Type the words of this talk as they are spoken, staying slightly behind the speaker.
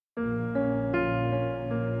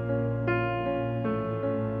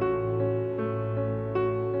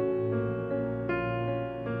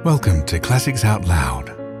Welcome to Classics Out Loud.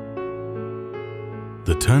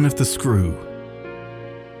 The Turn of the Screw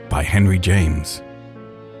by Henry James.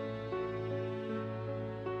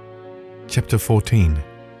 Chapter 14.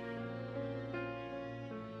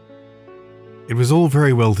 It was all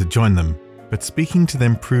very well to join them, but speaking to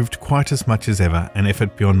them proved quite as much as ever an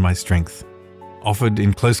effort beyond my strength, offered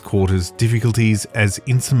in close quarters difficulties as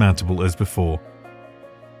insurmountable as before.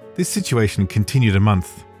 This situation continued a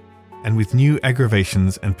month, and with new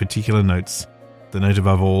aggravations and particular notes, the note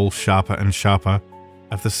above all, sharper and sharper,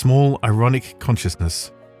 of the small ironic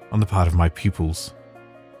consciousness on the part of my pupils.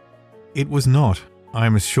 It was not, I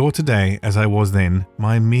am as sure today as I was then,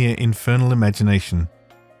 my mere infernal imagination.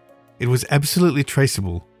 It was absolutely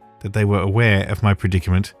traceable that they were aware of my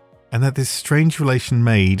predicament, and that this strange relation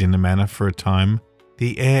made, in a manner for a time,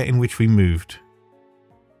 the air in which we moved.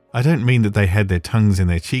 I don't mean that they had their tongues in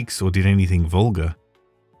their cheeks or did anything vulgar,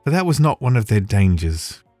 for that was not one of their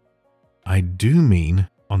dangers. I do mean,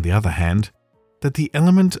 on the other hand, that the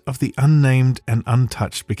element of the unnamed and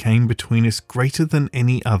untouched became between us greater than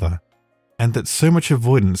any other, and that so much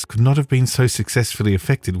avoidance could not have been so successfully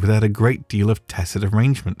effected without a great deal of tacit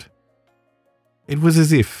arrangement. It was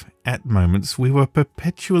as if, at moments, we were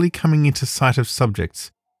perpetually coming into sight of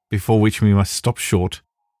subjects before which we must stop short,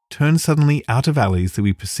 turn suddenly out of alleys that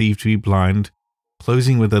we perceived to be blind,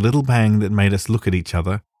 closing with a little bang that made us look at each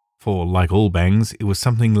other, for, like all bangs, it was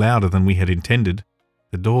something louder than we had intended,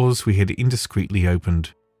 the doors we had indiscreetly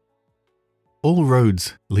opened. All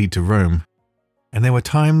roads lead to Rome, and there were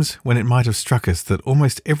times when it might have struck us that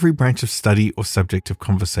almost every branch of study or subject of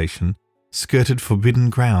conversation skirted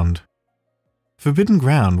forbidden ground. Forbidden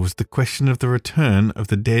ground was the question of the return of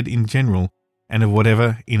the dead in general, and of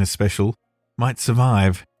whatever, in especial, might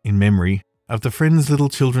survive, in memory, of the friends little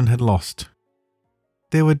children had lost.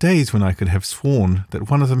 There were days when I could have sworn that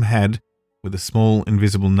one of them had, with a small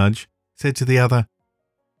invisible nudge, said to the other,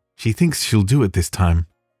 "She thinks she'll do it this time,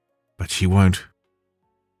 but she won't."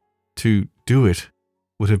 To do it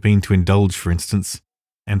would have been to indulge, for instance,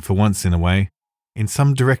 and for once in a way, in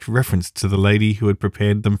some direct reference to the lady who had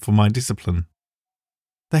prepared them for my discipline.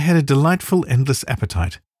 They had a delightful endless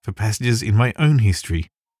appetite for passages in my own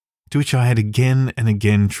history, to which I had again and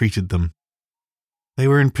again treated them. They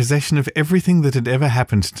were in possession of everything that had ever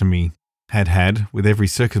happened to me, had, with every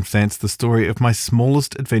circumstance, the story of my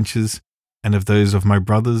smallest adventures, and of those of my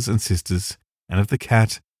brothers and sisters, and of the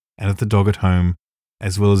cat, and of the dog at home,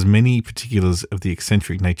 as well as many particulars of the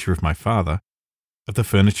eccentric nature of my father, of the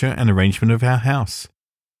furniture and arrangement of our house,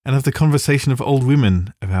 and of the conversation of old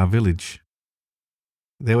women of our village.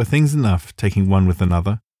 There were things enough, taking one with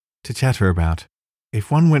another, to chatter about, if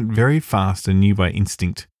one went very fast and knew by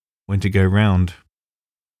instinct when to go round.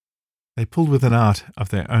 They pulled with an art of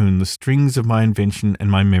their own the strings of my invention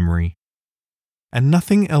and my memory. And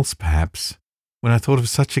nothing else, perhaps, when I thought of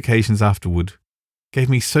such occasions afterward, gave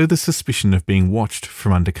me so the suspicion of being watched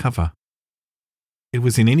from under cover. It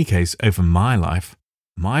was in any case over my life,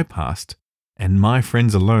 my past, and my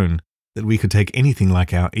friends alone that we could take anything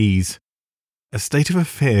like our ease, a state of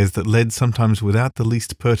affairs that led sometimes without the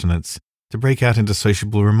least pertinence to break out into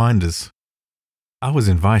sociable reminders. I was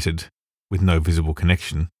invited, with no visible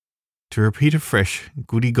connection, to repeat afresh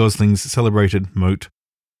Goody Gosling's celebrated mote,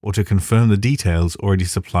 or to confirm the details already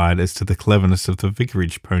supplied as to the cleverness of the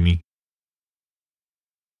vicarage pony.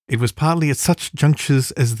 It was partly at such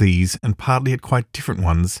junctures as these, and partly at quite different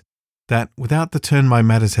ones, that, without the turn my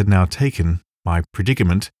matters had now taken, my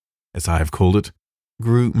predicament, as I have called it,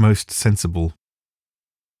 grew most sensible.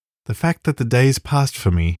 The fact that the days passed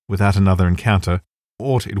for me without another encounter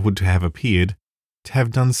ought, it would have appeared, to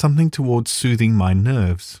have done something towards soothing my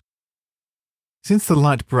nerves. Since the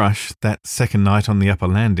light brush, that second night on the upper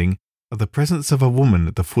landing, of the presence of a woman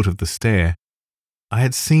at the foot of the stair, I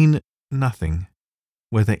had seen nothing,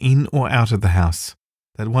 whether in or out of the house,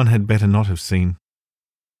 that one had better not have seen.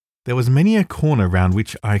 There was many a corner round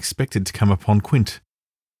which I expected to come upon Quint,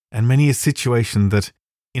 and many a situation that,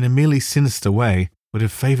 in a merely sinister way, would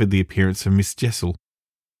have favoured the appearance of Miss Jessel.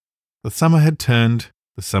 The summer had turned,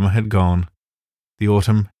 the summer had gone, the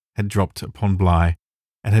autumn had dropped upon Bly,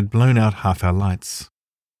 and had blown out half our lights.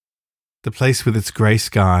 The place with its grey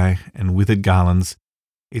sky and withered garlands,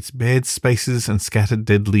 its bared spaces and scattered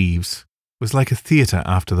dead leaves, was like a theatre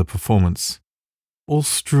after the performance, all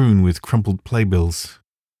strewn with crumpled playbills.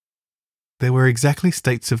 There were exactly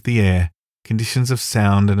states of the air, conditions of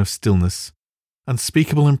sound and of stillness,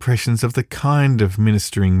 unspeakable impressions of the kind of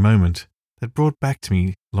ministering moment that brought back to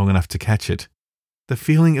me, long enough to catch it, the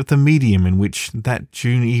feeling of the medium in which, that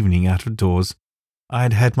June evening out of doors, I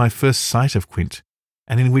had had my first sight of Quint,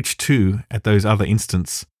 and in which too, at those other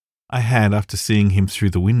instants, I had, after seeing him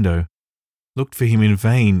through the window, looked for him in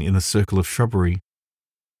vain in the circle of shrubbery.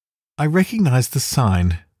 I recognised the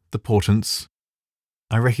sign, the portents.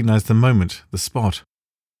 I recognised the moment, the spot,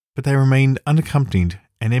 but they remained unaccompanied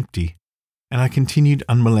and empty, and I continued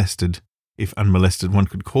unmolested, if unmolested one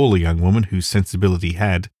could call a young woman whose sensibility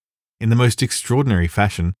had, in the most extraordinary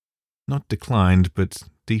fashion, not declined but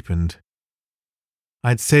deepened. I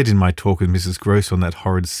had said in my talk with Mrs. Gross on that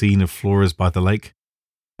horrid scene of Flora's by the lake,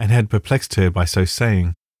 and had perplexed her by so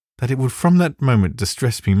saying, that it would from that moment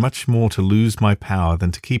distress me much more to lose my power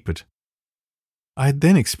than to keep it. I had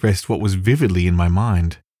then expressed what was vividly in my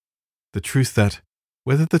mind, the truth that,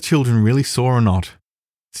 whether the children really saw or not,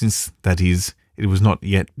 since, that is, it was not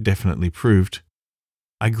yet definitely proved,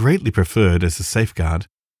 I greatly preferred, as a safeguard,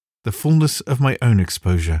 the fullness of my own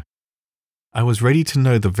exposure. I was ready to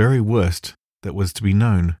know the very worst that was to be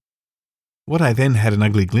known. What I then had an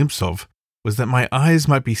ugly glimpse of was that my eyes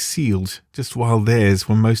might be sealed just while theirs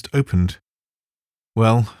were most opened.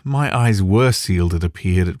 Well, my eyes were sealed, it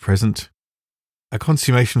appeared, at present, a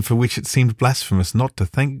consummation for which it seemed blasphemous not to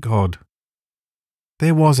thank God.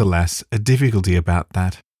 There was, alas, a difficulty about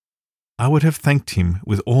that. I would have thanked him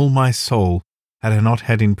with all my soul had I not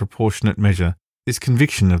had in proportionate measure this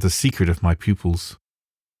conviction of the secret of my pupils.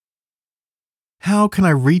 How can I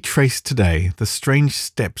retrace today the strange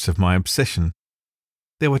steps of my obsession?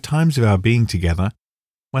 There were times of our being together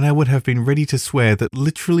when I would have been ready to swear that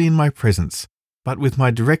literally in my presence, but with my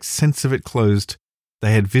direct sense of it closed,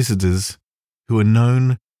 they had visitors who were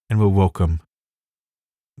known and were welcome.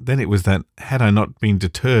 Then it was that, had I not been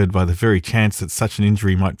deterred by the very chance that such an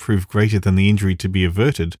injury might prove greater than the injury to be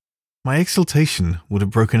averted, my exultation would have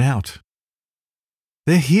broken out.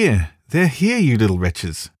 They're here, you little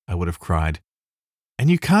wretches," I would have cried, "and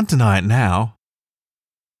you can't deny it now."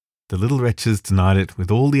 The little wretches denied it with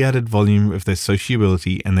all the added volume of their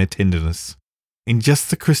sociability and their tenderness, in just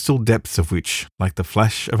the crystal depths of which, like the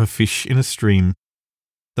flash of a fish in a stream,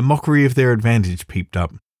 the mockery of their advantage peeped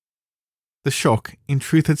up. The shock, in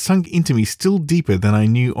truth, had sunk into me still deeper than I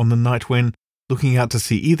knew on the night when, looking out to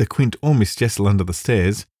see either Quint or Miss Jessel under the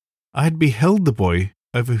stairs, I had beheld the boy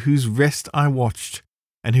over whose rest I watched,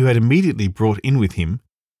 and who had immediately brought in with him,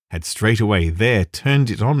 had straightway there turned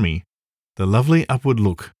it on me, the lovely upward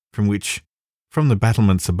look from which, from the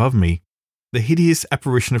battlements above me, the hideous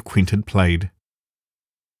apparition of Quint had played.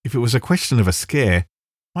 If it was a question of a scare,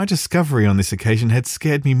 my discovery on this occasion had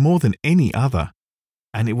scared me more than any other,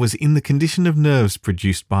 and it was in the condition of nerves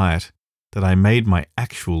produced by it that I made my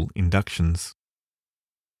actual inductions.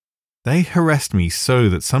 They harassed me so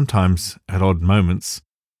that sometimes, at odd moments,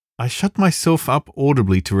 I shut myself up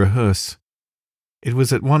audibly to rehearse. It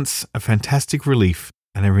was at once a fantastic relief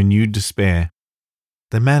and a renewed despair,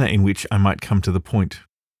 the manner in which I might come to the point.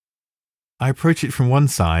 I approached it from one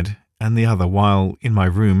side and the other while, in my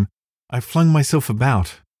room, I flung myself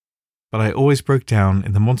about, but I always broke down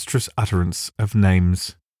in the monstrous utterance of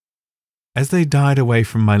names. As they died away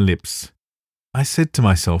from my lips, I said to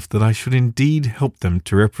myself that I should indeed help them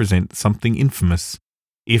to represent something infamous,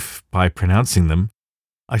 if, by pronouncing them,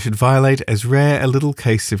 I should violate as rare a little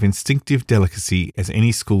case of instinctive delicacy as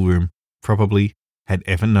any schoolroom, probably, had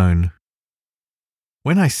ever known.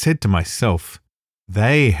 When I said to myself,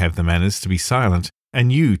 "They have the manners to be silent,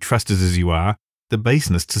 and you, trusted as you are, the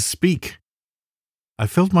baseness to speak," I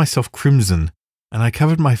felt myself crimson, and I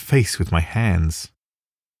covered my face with my hands.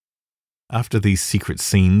 After these secret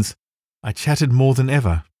scenes, I chatted more than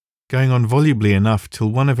ever, going on volubly enough till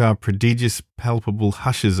one of our prodigious palpable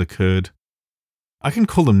hushes occurred. I can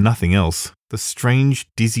call them nothing else, the strange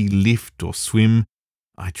dizzy lift or swim,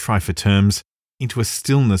 I try for terms, into a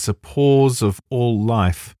stillness, a pause of all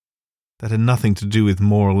life, that had nothing to do with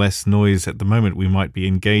more or less noise at the moment we might be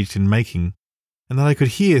engaged in making, and that I could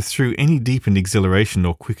hear through any deepened exhilaration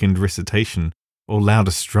or quickened recitation or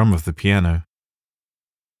louder strum of the piano.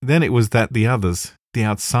 Then it was that the others, the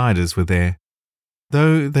outsiders, were there.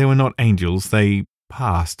 Though they were not angels, they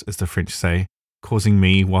passed, as the French say, causing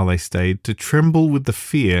me, while they stayed, to tremble with the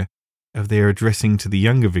fear of their addressing to the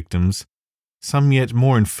younger victims some yet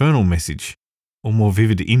more infernal message, or more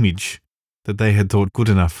vivid image, that they had thought good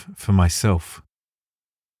enough for myself.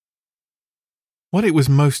 What it was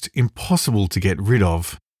most impossible to get rid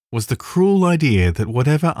of was the cruel idea that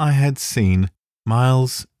whatever I had seen,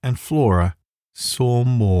 Miles and Flora saw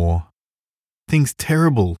more. Things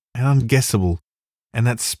terrible and unguessable, and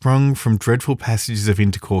that sprung from dreadful passages of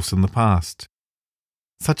intercourse in the past.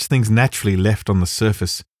 Such things naturally left on the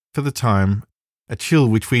surface, for the time, a chill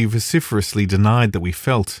which we vociferously denied that we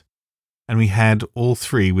felt, and we had, all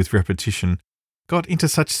three with repetition, got into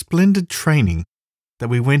such splendid training that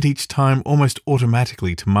we went each time almost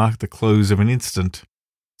automatically to mark the close of an incident,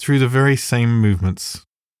 through the very same movements.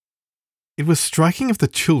 It was striking of the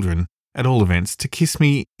children, at all events, to kiss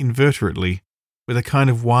me inveterately, with a kind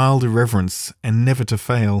of wild irreverence, and never to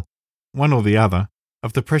fail, one or the other,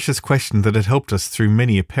 of the precious question that had helped us through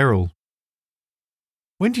many a peril.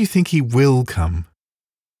 When do you think he will come?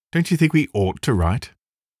 Don't you think we ought to write?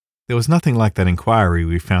 There was nothing like that inquiry,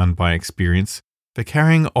 we found by experience, for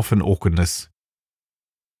carrying off an awkwardness.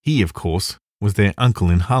 He, of course, was their uncle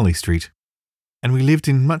in Harley Street, and we lived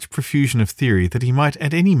in much profusion of theory that he might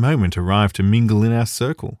at any moment arrive to mingle in our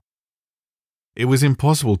circle. It was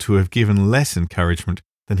impossible to have given less encouragement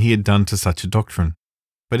than he had done to such a doctrine,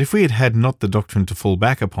 but if we had had not the doctrine to fall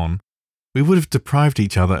back upon, we would have deprived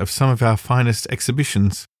each other of some of our finest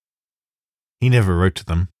exhibitions. He never wrote to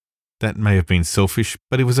them. That may have been selfish,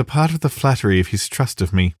 but it was a part of the flattery of his trust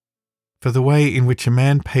of me, for the way in which a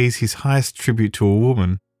man pays his highest tribute to a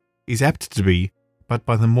woman is apt to be but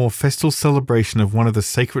by the more festal celebration of one of the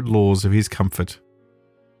sacred laws of his comfort.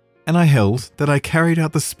 And I held that I carried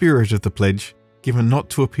out the spirit of the pledge given not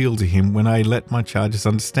to appeal to him when I let my charges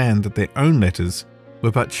understand that their own letters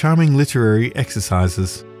were but charming literary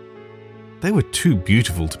exercises. They were too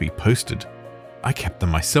beautiful to be posted. I kept them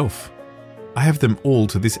myself. I have them all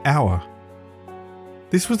to this hour.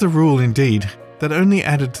 This was a rule, indeed, that only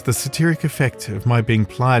added to the satiric effect of my being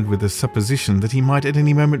plied with the supposition that he might at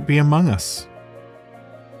any moment be among us.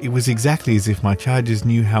 It was exactly as if my charges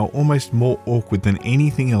knew how almost more awkward than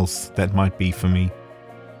anything else that might be for me.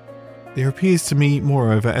 There appears to me,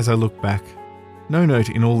 moreover, as I look back, no note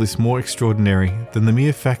in all this more extraordinary than the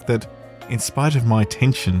mere fact that, in spite of my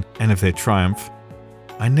tension and of their triumph,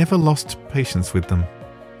 I never lost patience with them.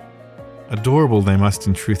 Adorable they must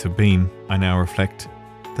in truth have been, I now reflect,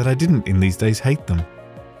 that I didn't in these days hate them.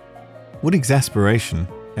 Would exasperation,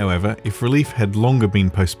 however, if relief had longer been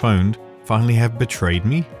postponed, finally have betrayed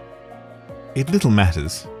me? It little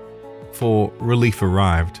matters, for relief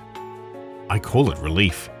arrived. I call it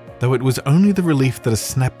relief, though it was only the relief that a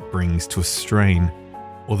snap brings to a strain,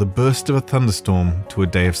 or the burst of a thunderstorm to a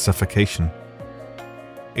day of suffocation.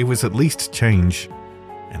 It was at least change,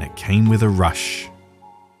 and it came with a rush.